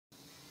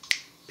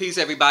Peace,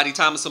 everybody.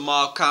 Thomas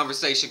Amal,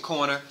 Conversation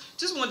Corner.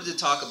 Just wanted to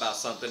talk about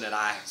something that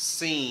I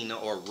seen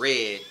or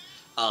read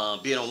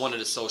being on one of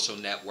the social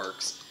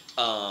networks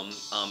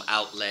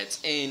outlets.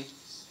 And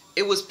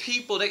it was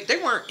people, they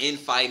weren't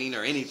infighting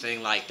or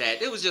anything like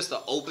that. It was just an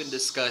open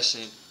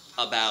discussion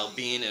about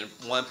being in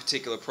one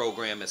particular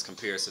program as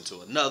comparison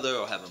to another,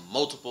 or having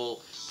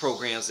multiple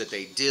programs that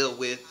they deal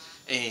with.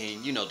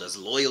 And, you know, does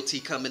loyalty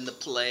come into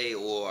play?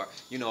 Or,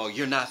 you know,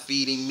 you're not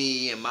feeding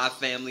me and my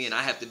family and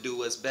I have to do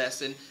what's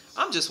best. And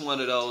I'm just one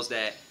of those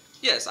that,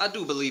 yes, I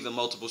do believe in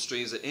multiple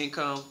streams of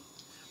income,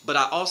 but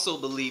I also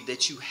believe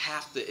that you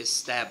have to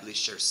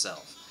establish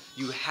yourself.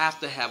 You have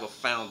to have a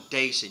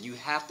foundation. You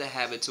have to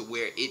have it to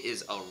where it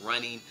is a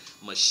running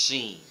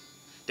machine,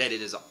 that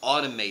it is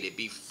automated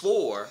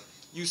before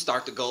you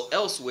start to go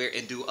elsewhere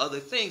and do other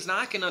things. Now,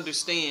 I can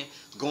understand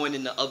going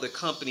into other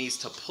companies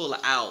to pull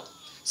out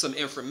some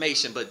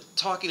information, but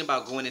talking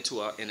about going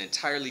into an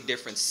entirely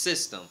different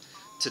system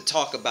to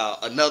talk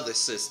about another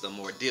system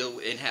or deal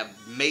and have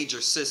major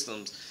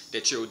systems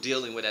that you're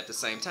dealing with at the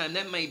same time,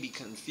 that may be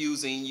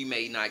confusing. You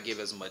may not give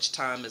as much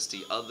time as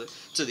the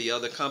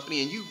other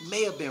company, and you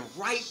may have been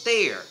right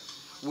there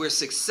where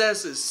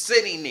success is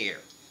sitting there,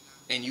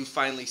 and you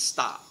finally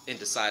stop and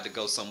decide to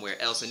go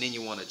somewhere else, and then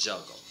you want to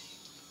juggle.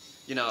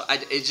 You know,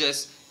 it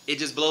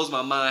just blows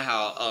my mind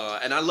how,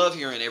 and I love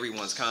hearing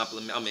everyone's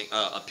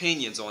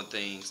opinions on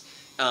things.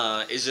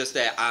 It's just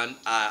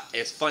that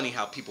it's funny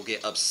how people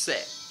get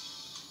upset,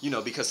 you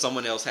know, because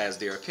someone else has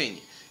their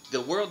opinion. The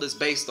world is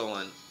based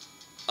on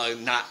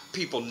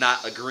people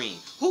not agreeing.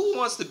 Who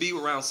wants to be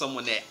around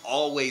someone that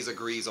always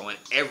agrees on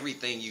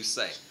everything you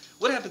say?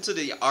 What happened to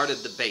the art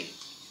of debate?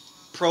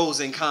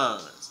 Pros and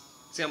cons.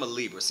 See, I'm a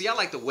Libra. See, I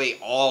like to weigh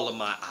all of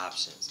my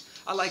options.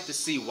 I like to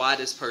see why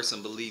this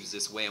person believes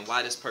this way and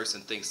why this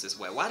person thinks this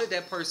way. Why did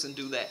that person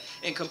do that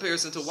in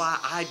comparison to why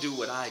I do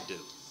what I do?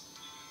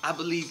 I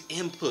believe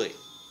input.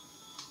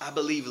 I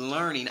believe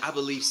learning. I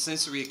believe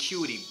sensory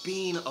acuity,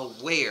 being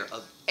aware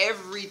of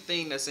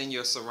everything that's in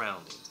your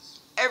surroundings.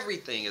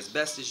 Everything as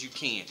best as you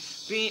can.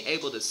 Being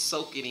able to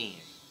soak it in.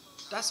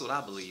 That's what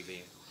I believe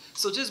in.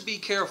 So just be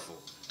careful.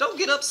 Don't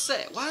get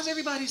upset. Why is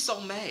everybody so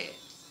mad?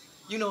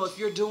 You know, if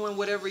you're doing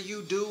whatever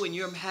you do and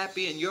you're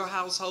happy in your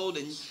household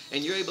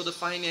and you're able to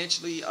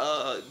financially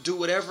do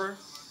whatever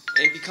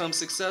and become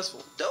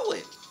successful, do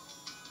it.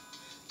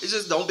 It's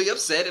just don't be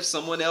upset if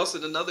someone else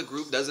in another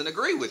group doesn't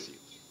agree with you.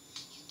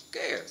 Who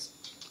cares?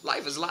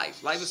 Life is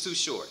life. Life is too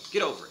short.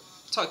 Get over it.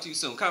 Talk to you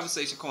soon.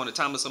 Conversation Corner,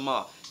 Thomas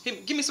Amal.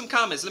 Give me some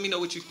comments. Let me know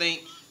what you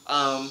think.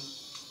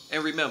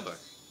 And remember,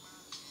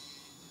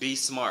 be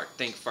smart.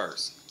 Think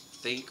first.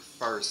 Think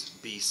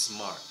first. Be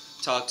smart.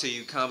 Talk to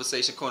you,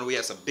 Conversation Corner. We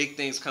have some big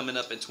things coming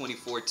up in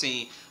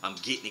 2014. I'm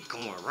getting it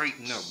going right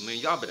now, man.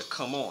 Y'all better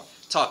come on.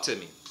 Talk to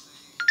me.